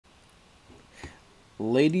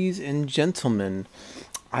Ladies and gentlemen,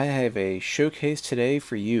 I have a showcase today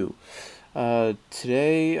for you.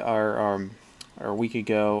 Today, or a week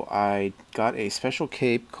ago, I got a special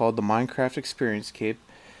cape called the Minecraft Experience Cape,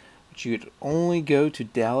 which you could only go to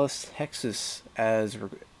Dallas, Texas as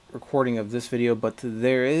recording of this video, but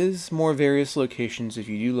there is more various locations if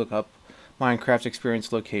you do look up Minecraft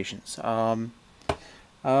Experience locations. Uh,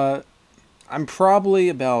 I'm probably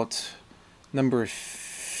about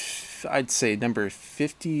I'd say number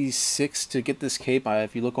 56 to get this cape.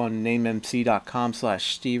 If you look on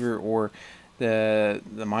namemc.com/Stever or the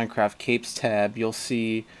Minecraft Capes tab, you'll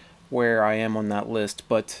see where I am on that list.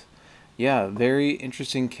 But yeah, very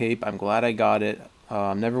interesting cape. I'm glad I got it.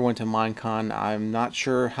 Never went to Minecon. I'm not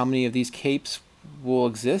sure how many of these capes will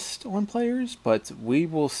exist on players, but we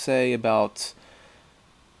will say about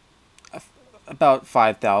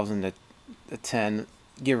 5,000 to 10,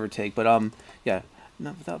 give or take. But yeah.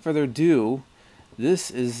 Now, without further ado, this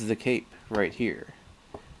is the cape right here.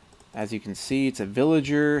 As you can see, it's a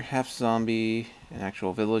villager, half zombie, an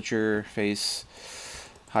actual villager face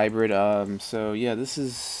hybrid. So yeah, this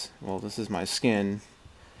is my skin.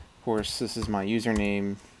 Of course, this is my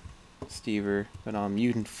username, Stever. But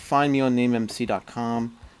you can find me on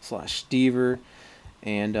namemc.com/Stever.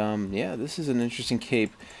 And yeah, this is an interesting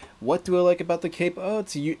cape. What do I like about the cape? Oh,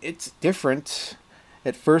 it's different.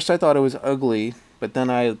 At first, I thought it was ugly. But then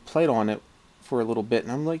I played on it for a little bit,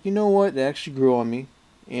 and I'm like, you know what? It actually grew on me.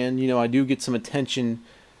 And, I do get some attention,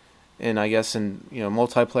 and I guess in,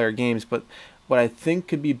 multiplayer games. But what I think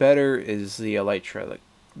could be better is the Elytra. Like,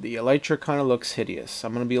 the Elytra kind of looks hideous.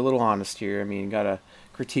 I'm going to be a little honest here. I mean, got to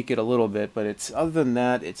critique it a little bit. But other than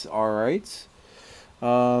that, it's alright.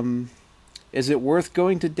 Is it worth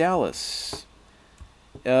going to Dallas?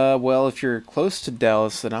 Well, if you're close to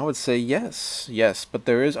Dallas, then I would say yes. Yes, but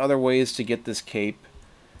there is other ways to get this cape.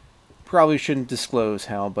 Probably shouldn't disclose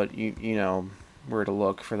how, but you know where to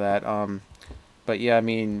look for that. But yeah, I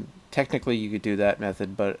mean, technically you could do that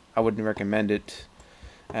method, but I wouldn't recommend it,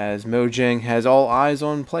 as Mojang has all eyes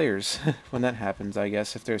on players when that happens, I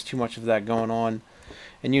guess, if there's too much of that going on,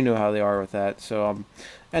 and you know how they are with that. So,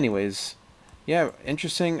 anyways, yeah,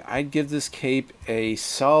 interesting. I'd give this cape a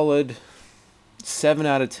solid 7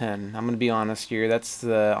 out of 10. I'm going to be honest here. That's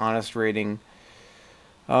the honest rating.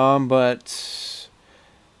 But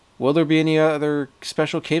will there be any other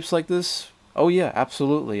special capes like this? Oh yeah,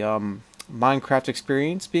 absolutely. Minecraft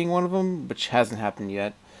Experience being one of them, which hasn't happened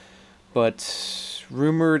yet. But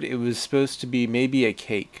rumored it was supposed to be maybe a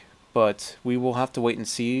cake. But we will have to wait and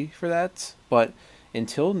see for that. But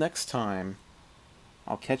until next time,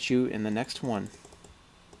 I'll catch you in the next one.